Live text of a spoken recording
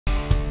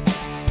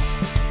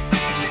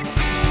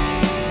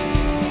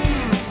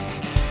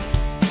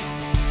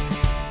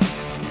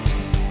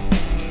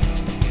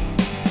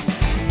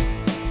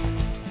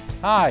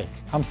Hi,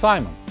 I'm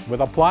Simon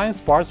with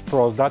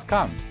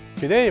AppliancePartsPros.com.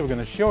 Today we're going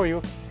to show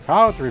you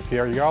how to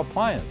repair your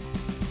appliance.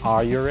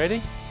 Are you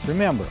ready?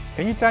 Remember,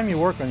 anytime you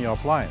work on your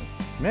appliance,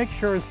 make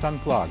sure it's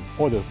unplugged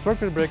or the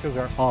circuit breakers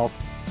are off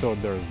so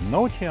there's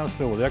no chance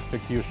of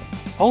electrocution.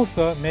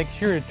 Also, make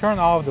sure you turn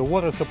off the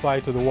water supply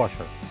to the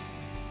washer.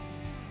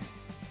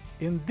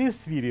 In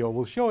this video,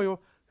 we'll show you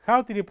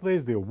how to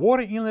replace the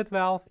water inlet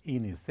valve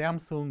in a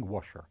Samsung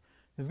washer.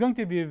 It's going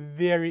to be a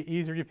very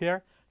easy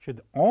repair.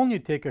 Should only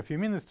take a few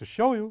minutes to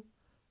show you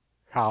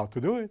how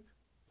to do it.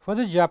 For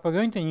the job, we're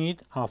going to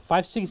need a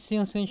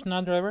 5/16"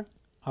 nut driver,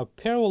 a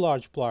pair of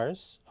large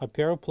pliers, a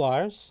pair of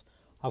pliers,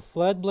 a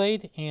flat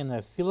blade, and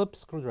a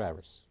Phillips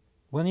screwdrivers.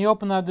 When you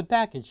open up the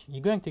package,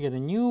 you're going to get a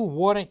new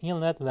water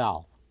inlet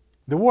valve.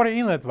 The water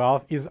inlet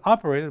valve is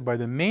operated by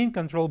the main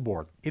control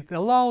board. It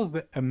allows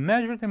a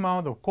measured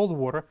amount of cold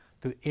water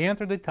to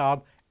enter the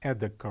tub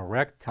at the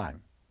correct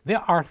time.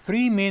 There are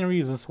three main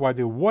reasons why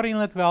the water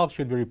inlet valve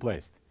should be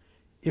replaced.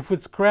 If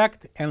it's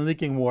cracked and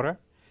leaking water,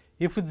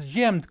 if it's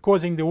jammed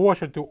causing the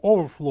washer to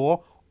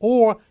overflow,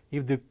 or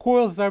if the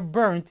coils are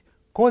burnt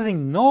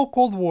causing no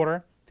cold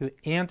water to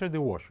enter the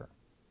washer.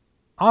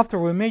 After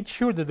we made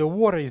sure that the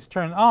water is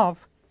turned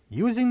off,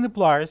 using the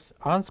pliers,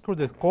 unscrew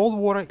the cold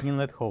water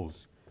inlet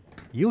hose.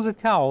 Use a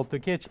towel to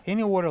catch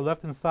any water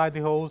left inside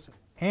the hose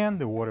and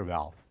the water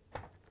valve.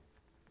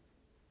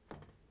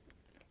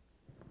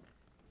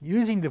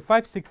 Using the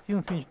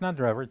 5/16" nut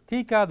driver,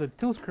 take out the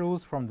two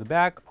screws from the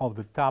back of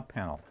the top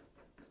panel.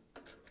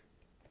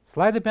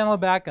 Slide the panel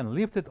back and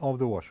lift it off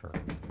the washer.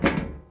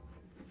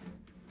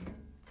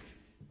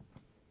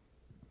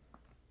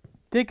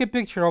 Take a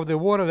picture of the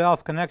water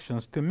valve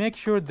connections to make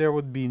sure there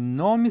would be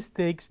no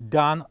mistakes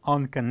done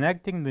on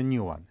connecting the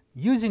new one.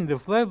 Using the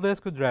flathead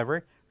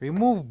screwdriver,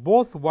 remove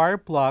both wire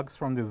plugs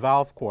from the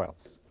valve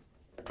coils.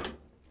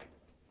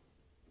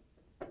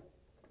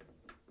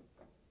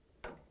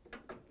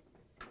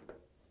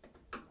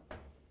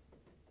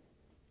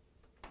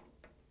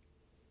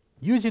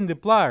 Using the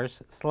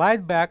pliers,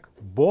 slide back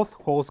both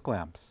hose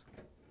clamps.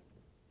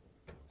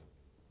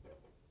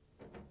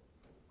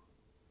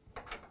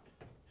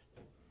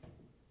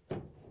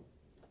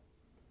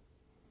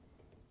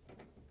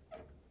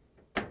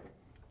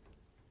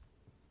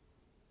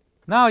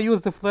 Now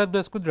use the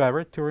flathead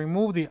screwdriver to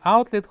remove the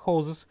outlet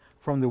hoses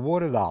from the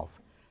water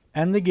valve.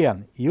 And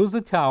again, use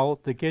the towel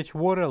to catch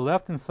water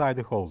left inside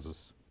the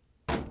hoses.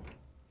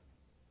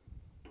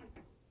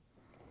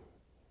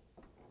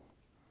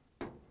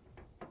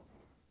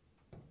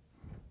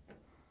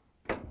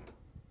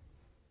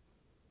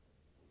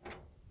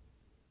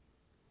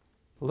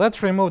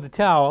 Let's remove the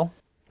towel.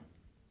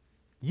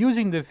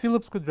 Using the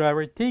Phillips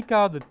screwdriver, take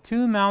out the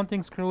two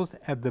mounting screws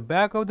at the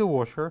back of the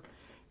washer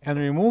and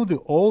remove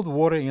the old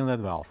water inlet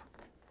valve.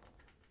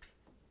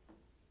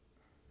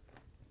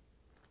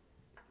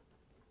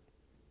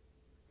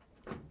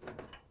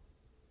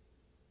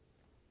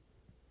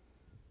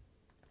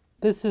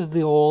 This is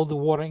the old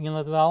water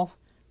inlet valve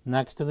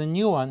next to the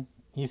new one.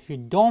 If you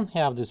don't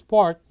have this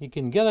part, you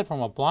can get it from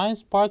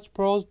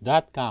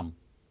AppliancePartsPros.com.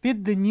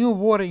 Fit the new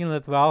water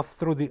inlet valve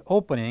through the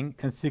opening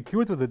and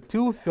secure it with the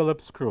two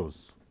Phillips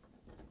screws.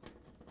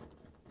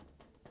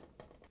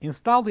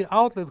 Install the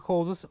outlet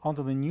hoses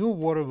onto the new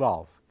water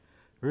valve.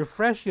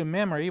 Refresh your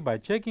memory by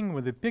checking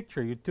with the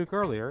picture you took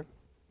earlier.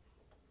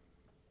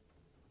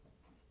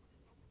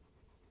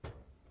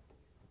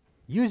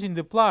 Using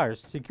the pliers,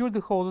 secure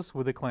the hoses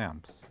with the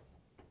clamps.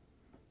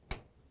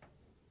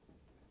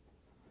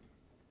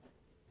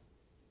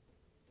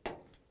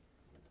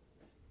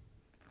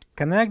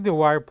 Connect the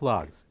wire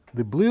plugs,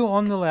 the blue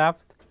on the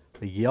left,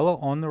 the yellow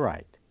on the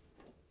right.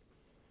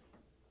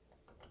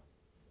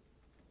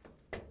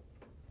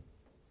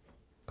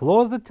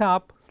 Close the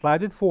top,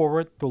 slide it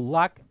forward to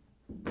lock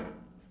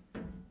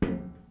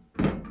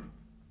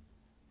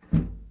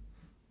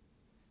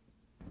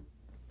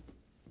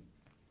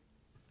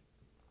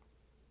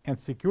and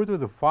secure it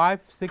with the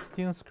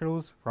 5/16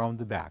 screws from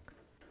the back.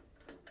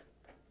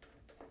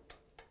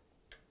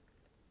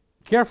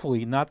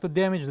 Carefully, not to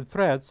damage the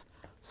threads,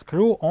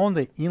 screw on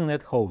the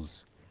inlet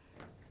hose.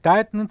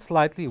 Tighten it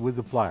slightly with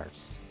the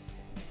pliers.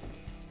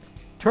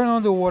 Turn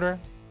on the water.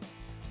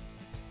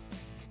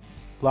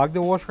 Plug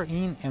the washer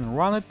in and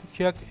run it to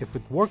check if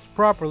it works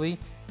properly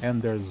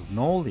and there's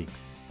no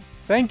leaks.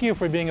 Thank you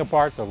for being a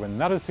part of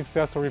another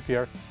successful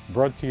repair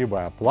brought to you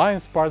by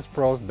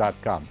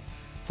AppliancePartsPros.com.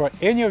 For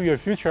any of your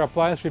future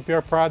appliance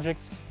repair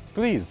projects,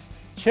 please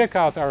check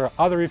out our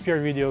other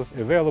repair videos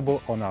available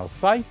on our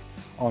site,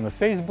 on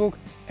Facebook,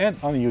 and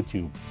on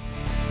YouTube.